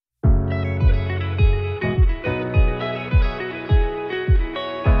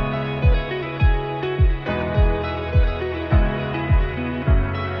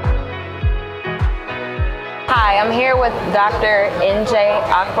I'm here with Dr. N.J.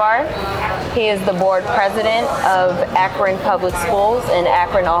 Akbar. He is the board president of Akron Public Schools in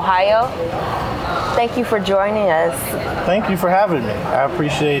Akron, Ohio. Thank you for joining us. Thank you for having me. I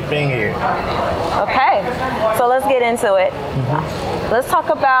appreciate being here. Okay, so let's get into it. Let's talk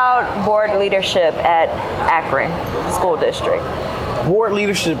about board leadership at Akron School District. Board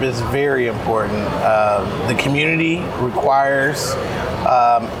leadership is very important. The community requires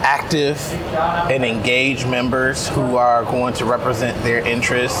active and engaged members who are going to represent their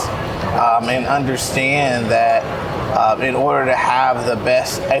interests and understand that in order to have the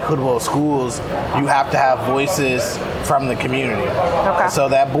best equitable schools, you have to have voices from the community. Okay. So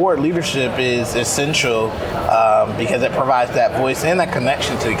that board leadership is essential because it provides that voice and that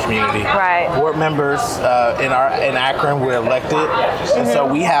connection to the community. Right. Board members in Akron, we're elected, and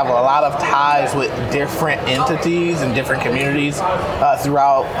so we have a lot of ties with different entities and different communities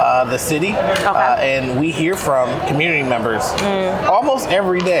throughout the city. Okay. And we hear from community members almost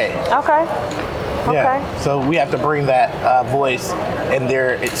every day. Okay. Yeah. So we have to bring that voice and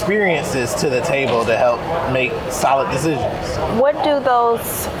their experiences to the table to help make solid decisions. What do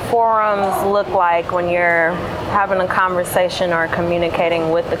those forums look like when you're having a conversation or communicating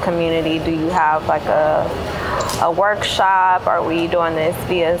with the community? Do you have like a workshop? Are we doing this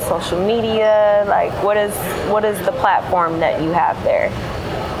via social media? Like, what is the platform that you have there?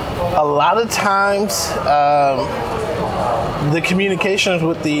 A lot of times, the communications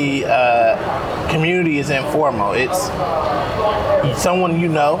with the community is informal. It's someone you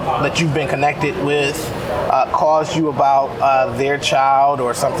know that you've been connected with calls you about their child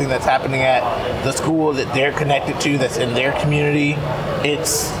or something that's happening at the school that they're connected to that's in their community.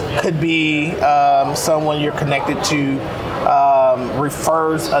 Could be someone you're connected to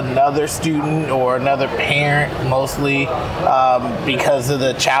refers another student or another parent, mostly because of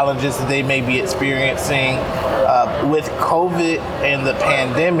the challenges that they may be experiencing. With COVID and the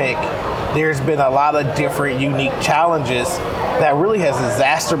pandemic, there's been a lot of different unique challenges that really has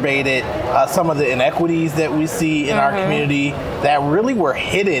exacerbated some of the inequities that we see in our community that really were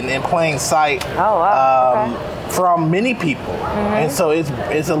hidden in plain sight. Oh, wow. From many people. And so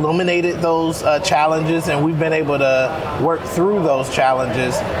it's illuminated those challenges, and we've been able to work through those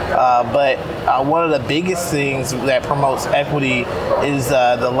challenges. But one of the biggest things that promotes equity is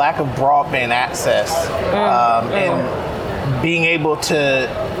the lack of broadband access and being able to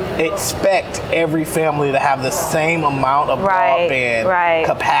expect every family to have the same amount of broadband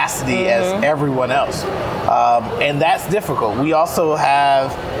capacity as everyone else. And that's difficult. We also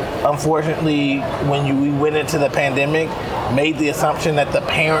have, unfortunately, when we went into the pandemic, made the assumption that the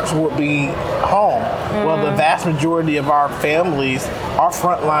parents would be home. Well, the vast majority of our families are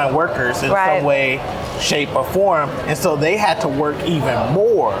frontline workers in some way, shape, or form, and so they had to work even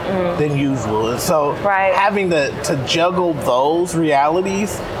more than usual. And so having to juggle those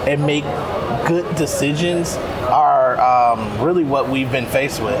realities and make good decisions are really what we've been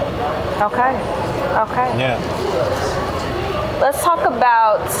faced with. Okay. Yeah. Let's talk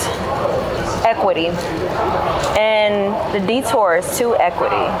about equity and the detours to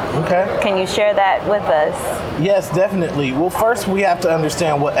equity. Okay. Can you share that with us? Yes, definitely. Well, first we have to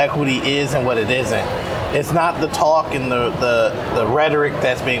understand what equity is and what it isn't. It's not the talk and the rhetoric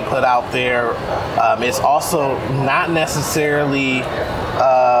that's being put out there. It's also not necessarily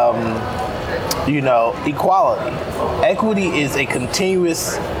equality. Equity is a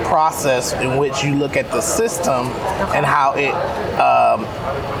continuous process in which you look at the system and how it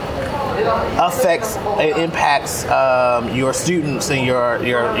impacts your students and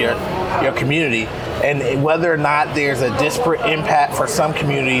your community, and whether or not there's a disparate impact for some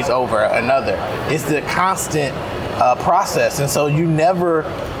communities over another. It's the constant process, and so you never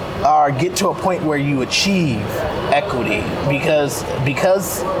get to a point where you achieve equity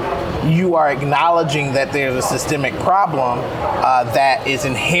because you are acknowledging that there's a systemic problem that is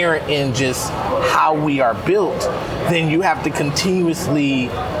inherent in just how we are built. Then you have to continuously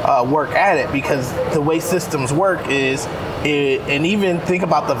work at it, because the way systems work is, and even think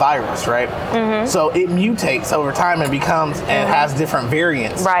about the virus, right? So it mutates over time and becomes and has different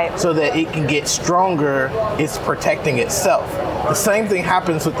variants, so that it can get stronger. It's protecting itself. The same thing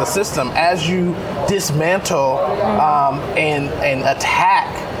happens with the system. As you dismantle and attack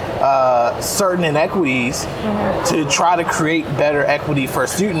certain inequities to try to create better equity for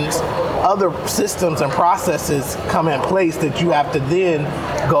students, other systems and processes come in place that you have to then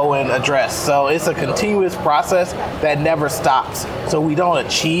go and address. So it's a continuous process that never stops. So we don't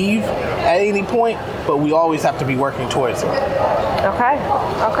achieve at any point, but we always have to be working towards it. Okay.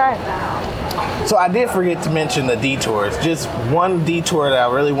 So I did forget to mention the detours. Just one detour that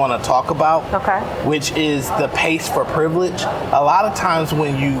I really want to talk about, which is the pace for privilege. A lot of times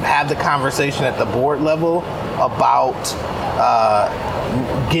when you have the conversation at the board level about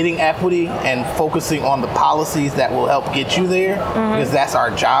getting equity and focusing on the policies that will help get you there, because that's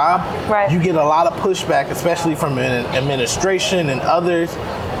our job, you get a lot of pushback, especially from administration and others,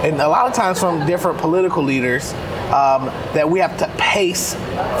 and a lot of times from different political leaders, that we have to pace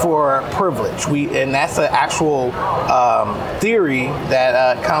for privilege. And that's an actual theory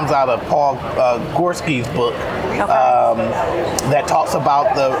that comes out of Paul Gorski's book, that talks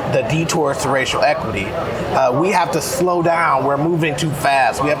about the detours to racial equity. We have to slow down. We're moving too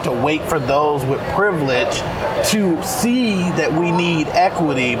fast. We have to wait for those with privilege to see that we need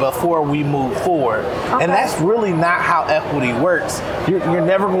equity before we move forward. And that's really not how equity works. You're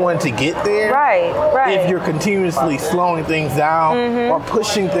never going to get there if you're continuously slowing things down or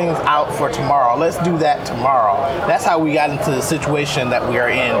pushing things out for tomorrow. Let's do that tomorrow. That's how we got into the situation that we are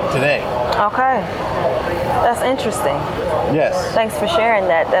in today. Okay. That's interesting. Yes. Thanks for sharing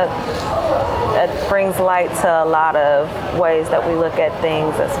that. That brings light to a lot of ways that we look at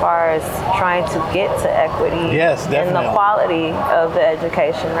things as far as trying to get to equity. Yes, definitely. And the quality of the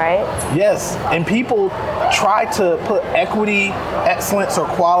education, right? Yes. And people try to put equity, excellence, or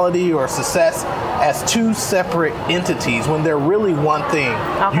quality or success as two separate entities when they're really one thing.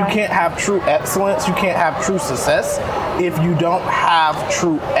 You can't have true excellence, you can't have true success if you don't have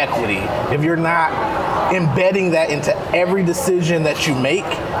true equity. If you're not embedding that into every decision that you make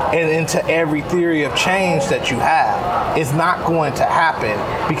and into every theory of change that you have, it's not going to happen,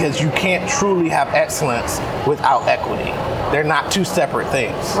 because you can't truly have excellence without equity. They're not two separate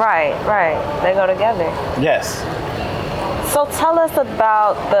things. Right. They go together. Yes. So tell us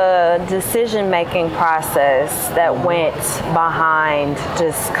about the decision-making process that went behind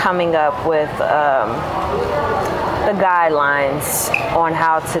just coming up with the guidelines on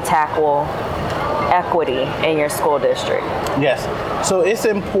how to tackle equity in your school district. Yes. So it's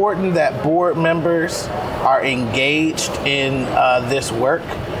important that board members are engaged in this work,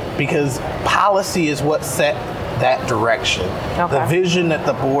 because policy is what set that direction. The vision that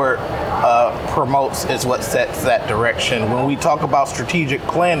the board promotes is what sets that direction. When we talk about strategic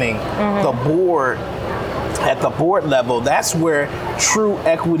planning, the board, at the board level, that's where true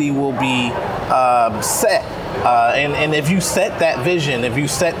equity will be set. And if you set that vision, if you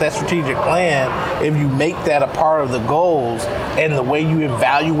set that strategic plan, if you make that a part of the goals, and the way you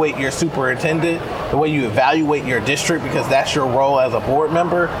evaluate your superintendent, the way you evaluate your district, because that's your role as a board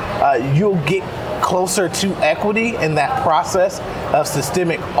member, you'll get closer to equity in that process of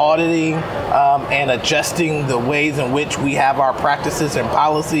systemic auditing and adjusting the ways in which we have our practices and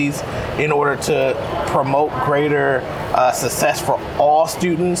policies in order to promote greater success for all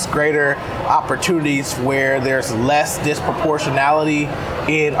students, greater opportunities where there's less disproportionality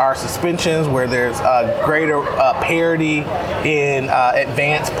in our suspensions, where there's greater parity in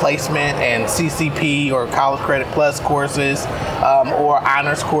advanced placement and CCP or College Credit Plus courses, or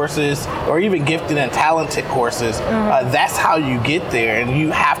honors courses, or even gifted and talented courses. That's how you get there, and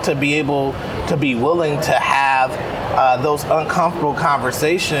you have to be able to be willing to have those uncomfortable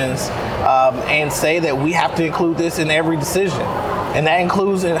conversations and say that we have to include this in every decision. And that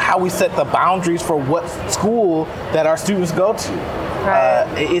includes in how we set the boundaries for what school that our students go to.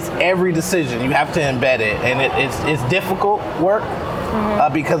 It's every decision. You have to embed it, and it's difficult work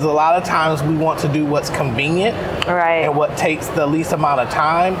because a lot of times we want to do what's convenient and what takes the least amount of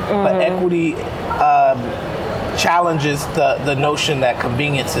time, but equity challenges the notion that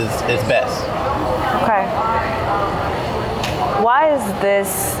convenience is best. Okay. Why is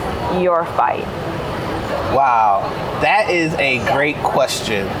this your fight? Wow, that is a great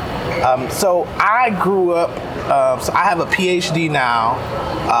question. So I grew up, so I have a PhD now,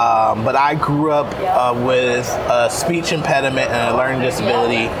 but I grew up with a speech impediment and a learning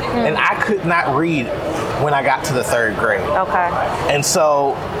disability, and I could not read when I got to the third grade. And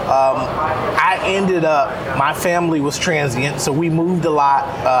so I ended up, my family was transient, so we moved a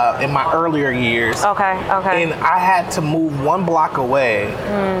lot in my earlier years. And I had to move one block away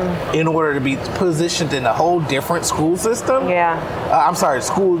in order to be positioned in a whole different school system. I'm sorry,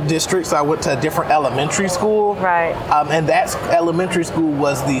 school district. So I went to a different elementary school. And that elementary school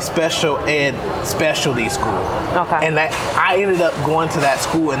was the special ed specialty school. And that I ended up going to that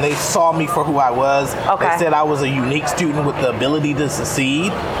school, and they saw me for who I was. They said I was a unique student with the ability to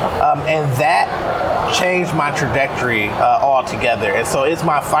succeed. And that changed my trajectory altogether. And so it's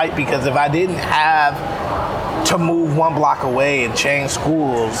my fight, because if I didn't have to move one block away and change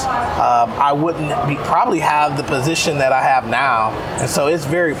schools, I wouldn't probably have the position that I have now. And so it's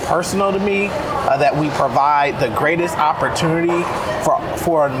very personal to me that we provide the greatest opportunity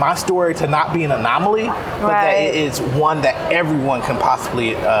for my story to not be an anomaly, but that it is one that everyone can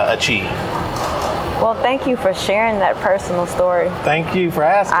possibly achieve. Well, thank you for sharing that personal story. Thank you for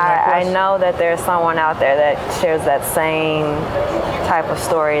asking that question. I know that there's someone out there that shares that same type of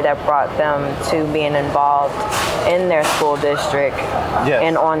story that brought them to being involved in their school district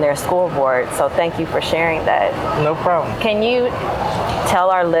and on their school board. So thank you for sharing that. No problem. Can you tell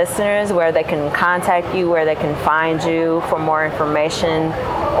our listeners where they can contact you, where they can find you for more information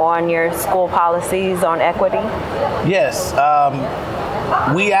on your school policies on equity? Yes.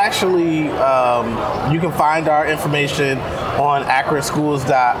 We actually, you can find our information on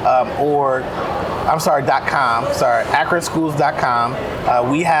akronschools.org. .com. akronschools.com.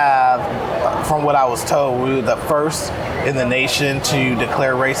 We have, from what I was told, we were the first in the nation to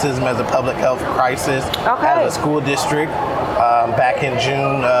declare racism as a public health crisis as a school district back in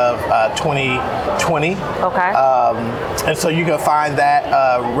June of 2020. And so you can find that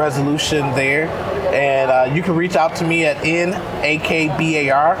resolution there. And you can reach out to me at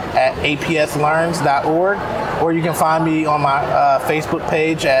nakbar@apslearns.org, or you can find me on my Facebook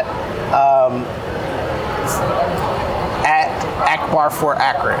page at Akbar for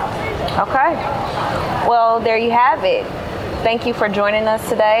Akron. Okay. Well, there you have it. Thank you for joining us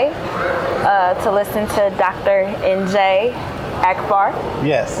today to listen to Dr. NJ Akbar.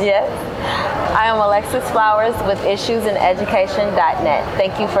 Yes. Yes. I am Alexis Flowers with issuesineducation.net.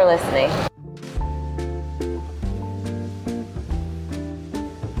 Thank you for listening.